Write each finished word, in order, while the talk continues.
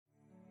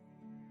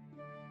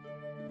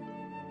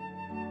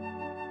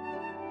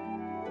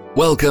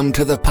Welcome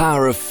to the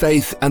Power of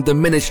Faith and the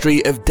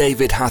ministry of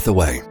David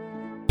Hathaway.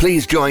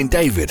 Please join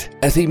David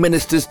as he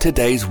ministers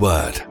today's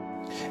word.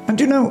 And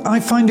you know,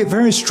 I find it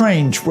very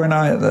strange when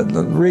I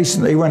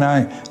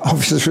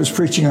obviously was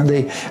preaching on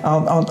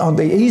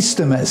the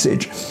Easter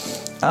message.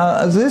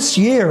 This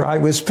year I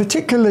was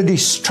particularly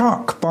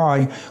struck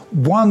by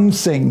one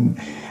thing,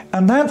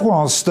 and that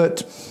was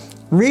that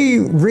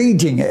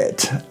rereading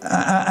it,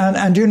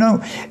 and you know,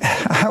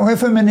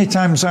 however many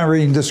times I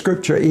read the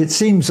scripture, it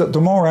seems that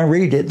the more I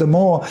read it, the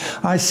more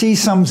I see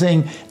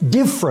something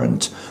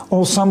different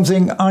or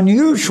something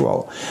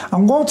unusual.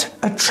 And what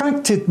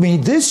attracted me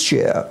this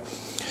year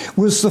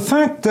was the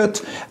fact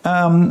that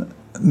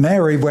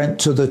Mary went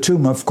to the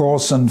tomb, of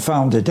course, and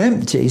found it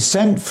empty,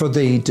 sent for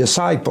the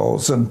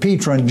disciples, and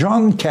Peter and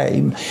John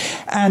came,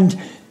 and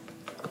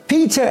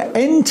Peter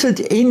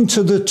entered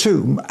into the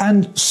tomb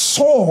and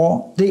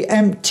saw the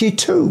empty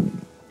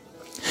tomb.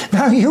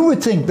 Now, you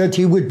would think that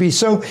he would be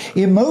so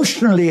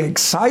emotionally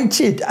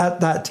excited at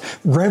that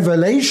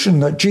revelation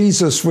that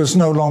Jesus was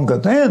no longer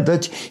there,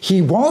 that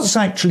he was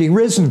actually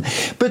risen.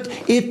 But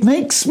it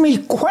makes me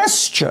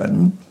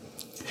question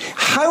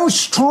how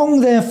strong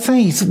their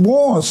faith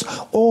was,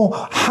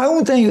 or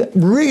how they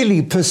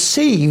really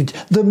perceived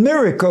the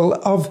miracle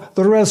of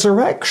the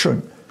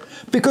resurrection.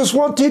 Because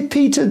what did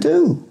Peter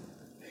do?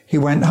 He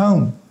went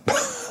home.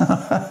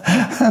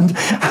 And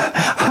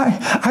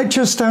I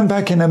just stand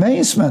back in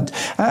amazement.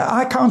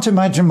 I can't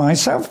imagine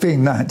myself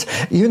being that.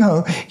 You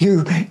know,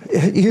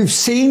 you've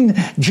seen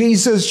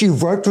Jesus,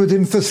 you've worked with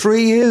him for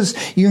 3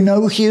 years, you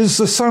know he is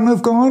the Son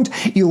of God,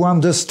 you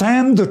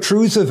understand the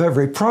truth of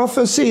every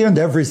prophecy and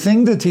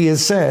everything that he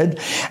has said,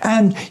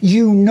 and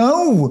you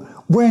know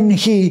when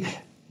he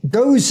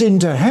goes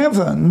into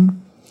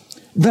heaven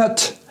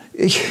that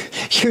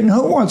you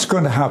know what's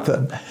going to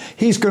happen.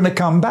 He's going to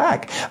come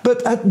back.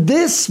 But at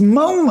this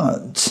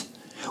moment,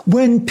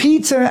 when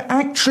Peter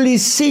actually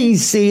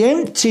sees the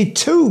empty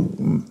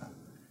tomb,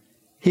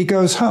 he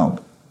goes home.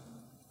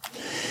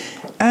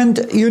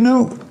 And, you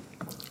know,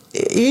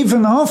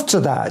 even after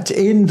that,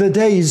 in the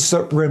days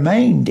that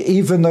remained,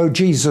 even though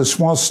Jesus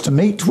was to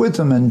meet with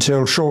them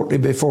until shortly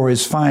before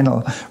his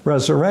final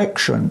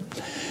resurrection,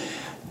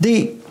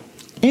 the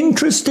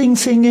interesting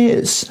thing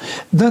is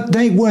that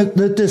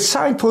the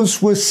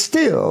disciples were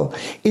still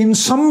in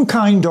some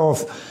kind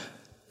of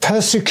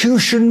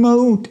persecution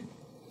mode.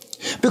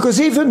 Because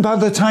even by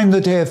the time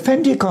the day of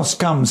Pentecost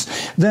comes,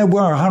 there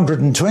were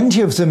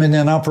 120 of them in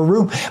an upper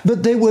room,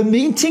 but they were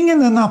meeting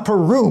in an upper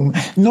room,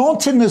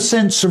 not in the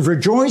sense of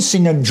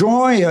rejoicing and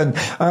joy and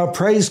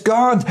praise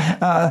God,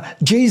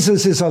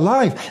 Jesus is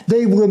alive.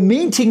 They were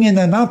meeting in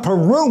an upper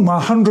room,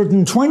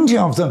 120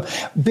 of them,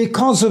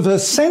 because of a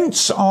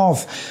sense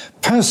of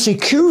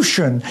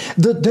persecution,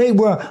 that they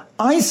were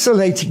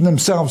isolating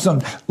themselves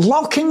and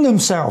locking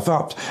themselves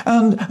up,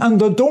 and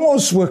the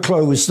doors were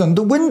closed and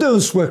the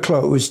windows were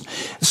closed.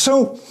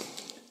 So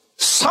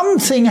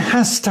something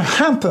has to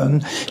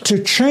happen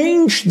to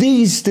change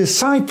these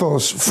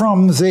disciples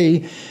from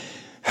the,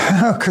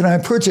 how can I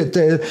put it,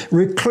 the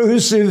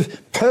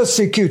reclusive,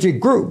 persecuted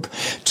group,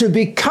 to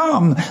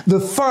become the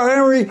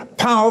fiery,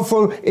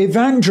 powerful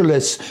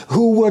evangelists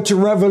who were to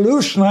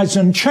revolutionize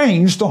and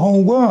change the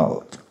whole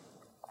world.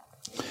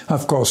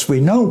 Of course, we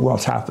know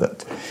what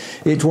happened.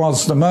 It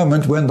was the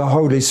moment when the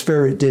Holy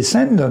Spirit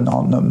descended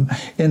on them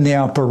in the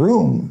upper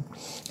room.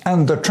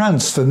 And the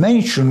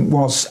transformation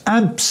was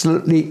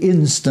absolutely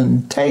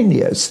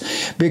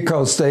instantaneous,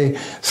 because they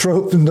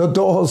threw open the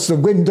doors, the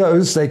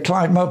windows, they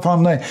climbed up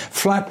on the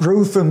flat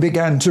roof and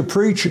began to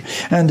preach.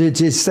 And it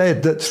is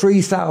said that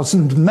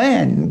 3,000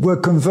 men were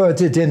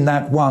converted in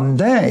that one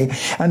day.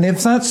 And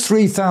if that's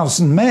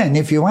 3,000 men,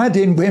 if you add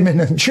in women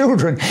and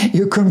children,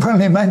 you can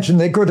well imagine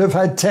they could have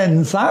had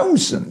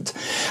 10,000.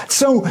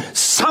 So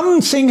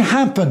something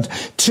happened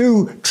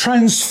to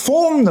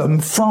transform them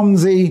from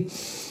the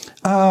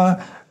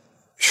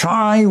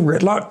shy,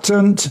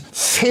 reluctant,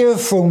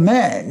 fearful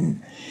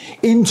men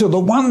into the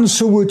ones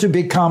who were to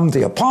become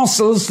the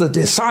apostles, the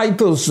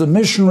disciples, the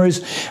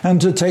missionaries,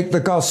 and to take the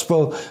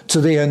gospel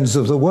to the ends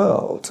of the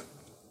world.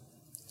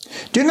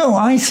 Do you know,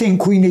 I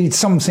think we need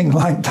something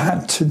like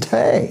that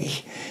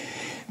today,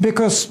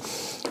 because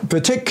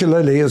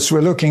particularly as we're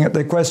looking at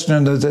the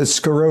question of this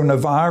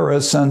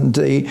coronavirus and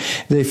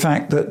the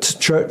fact that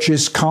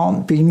churches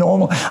can't be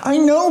normal. I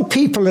know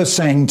people are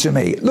saying to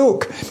me,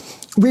 look,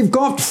 we've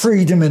got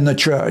freedom in the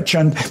church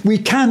and we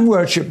can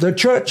worship. The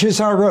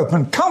churches are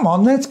open. Come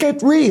on, let's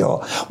get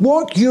real.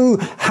 What you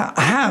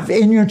have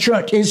in your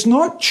church is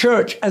not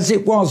church as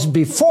it was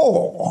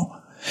before,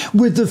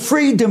 with the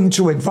freedom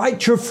to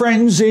invite your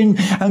friends in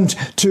and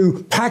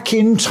to pack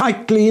in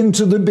tightly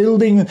into the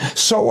building.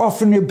 So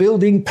often your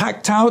building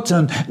packed out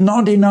and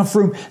not enough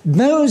room.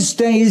 Those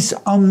days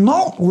are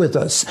not with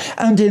us.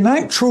 And in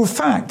actual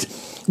fact,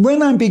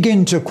 when I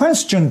begin to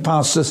question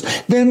pastors,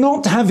 they're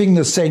not having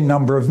the same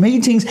number of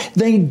meetings.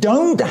 They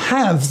don't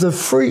have the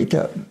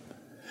freedom.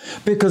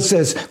 Because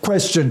there's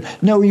question,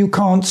 no, you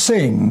can't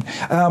sing,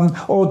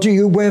 or do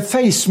you wear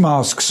face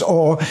masks,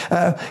 or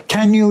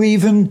can you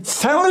even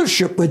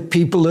fellowship with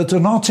people that are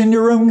not in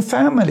your own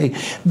family?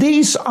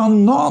 These are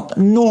not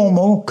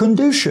normal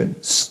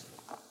conditions.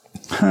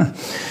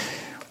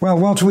 Well,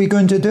 what are we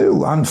going to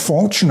do?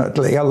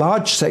 Unfortunately, a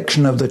large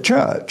section of the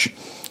church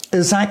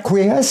is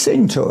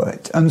acquiescing to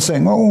it and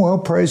saying, oh, well,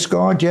 praise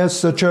God,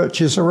 yes, the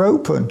churches are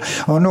open.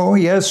 Oh, no,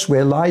 yes,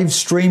 we're live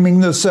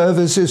streaming the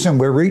services and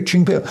we're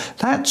reaching people.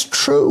 That's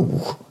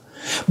true.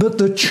 But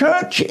the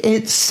church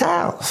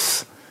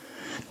itself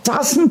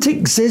doesn't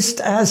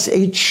exist as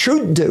it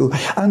should do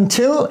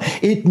until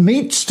it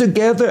meets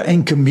together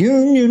in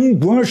communion,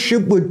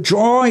 worship, with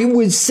joy,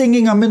 with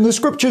singing. I mean, the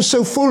scripture's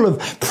so full of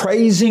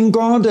praising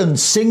God and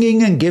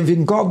singing and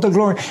giving God the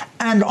glory,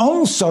 and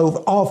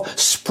also of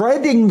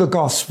spreading the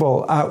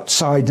gospel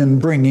outside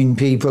and bringing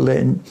people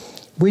in.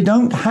 We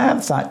don't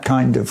have that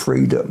kind of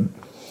freedom.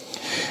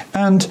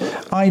 And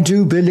I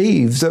do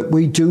believe that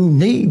we do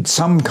need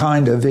some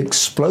kind of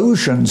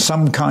explosion,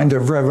 some kind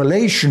of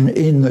revelation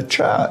in the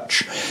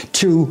church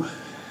to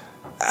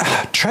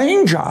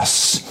change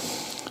us,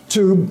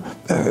 to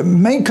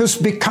make us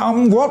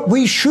become what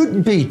we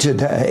should be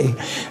today.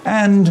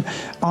 And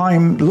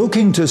I'm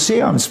looking to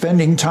see, I'm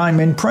spending time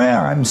in prayer,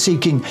 I'm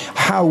seeking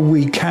how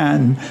we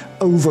can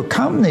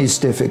overcome these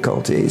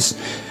difficulties.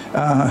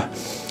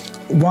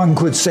 One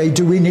could say,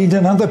 do we need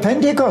another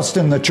Pentecost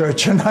in the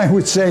church? And I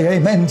would say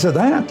amen to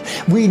that.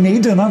 We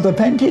need another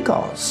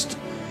Pentecost.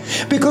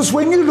 Because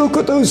when you look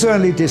at those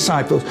early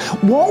disciples,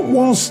 what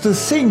was the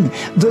thing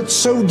that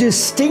so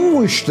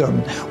distinguished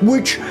them,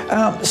 which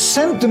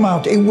sent them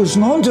out? It was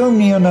not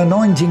only an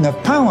anointing of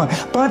power,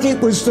 but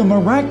it was the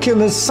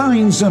miraculous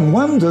signs and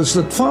wonders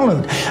that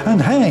followed.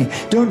 And hey,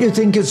 don't you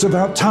think it's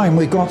about time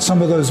we got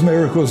some of those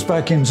miracles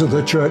back into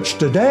the church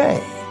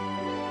today?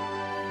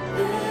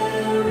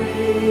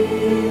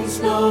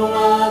 No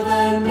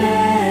other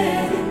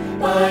name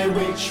by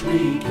which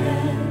we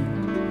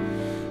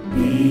can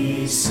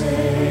be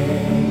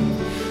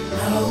saved.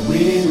 How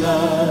we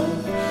love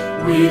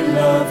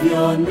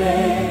your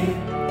name,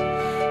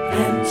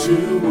 and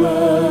to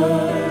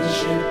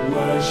worship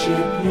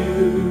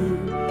you.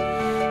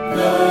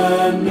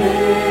 The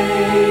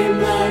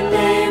name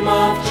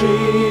of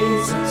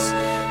Jesus,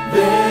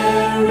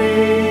 there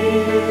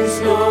is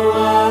no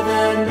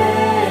other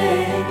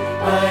name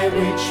by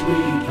which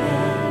we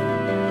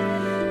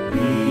can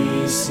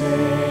be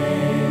saved.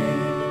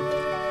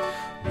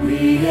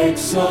 We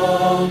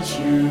exalt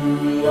you,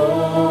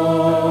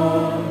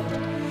 Lord.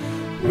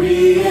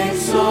 We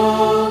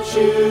exalt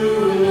you,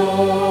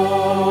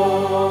 Lord.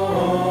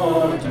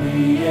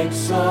 We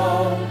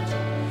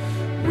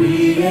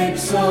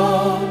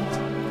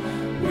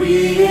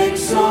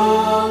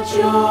exalt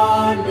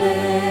your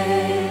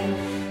name,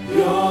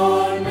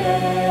 your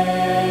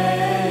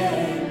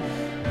name.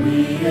 We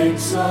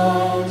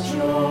exalt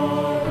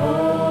your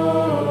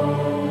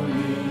holy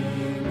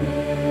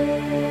name.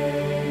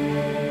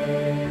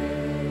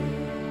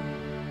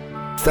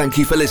 Thank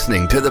you for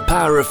listening to The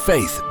Power of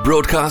Faith,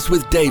 broadcast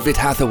with David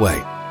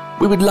Hathaway.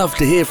 We would love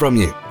to hear from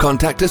you.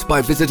 Contact us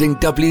by visiting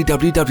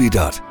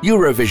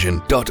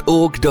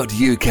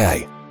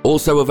www.eurovision.org.uk.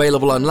 Also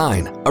available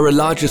online are a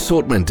large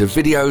assortment of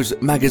videos,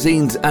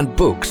 magazines and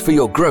books for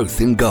your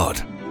growth in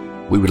God.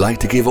 We would like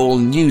to give all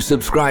new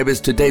subscribers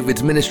to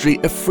David's ministry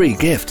a free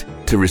gift.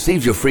 To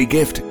receive your free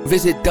gift,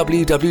 visit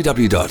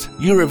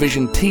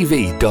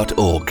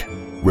www.eurovisiontv.org.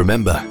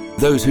 Remember,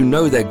 those who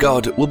know their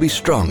God will be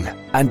strong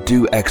and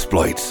do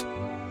exploits.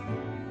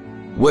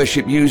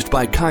 Worship used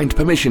by kind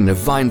permission of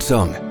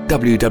Vinesong,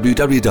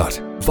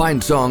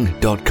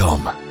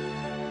 www.vinesong.com.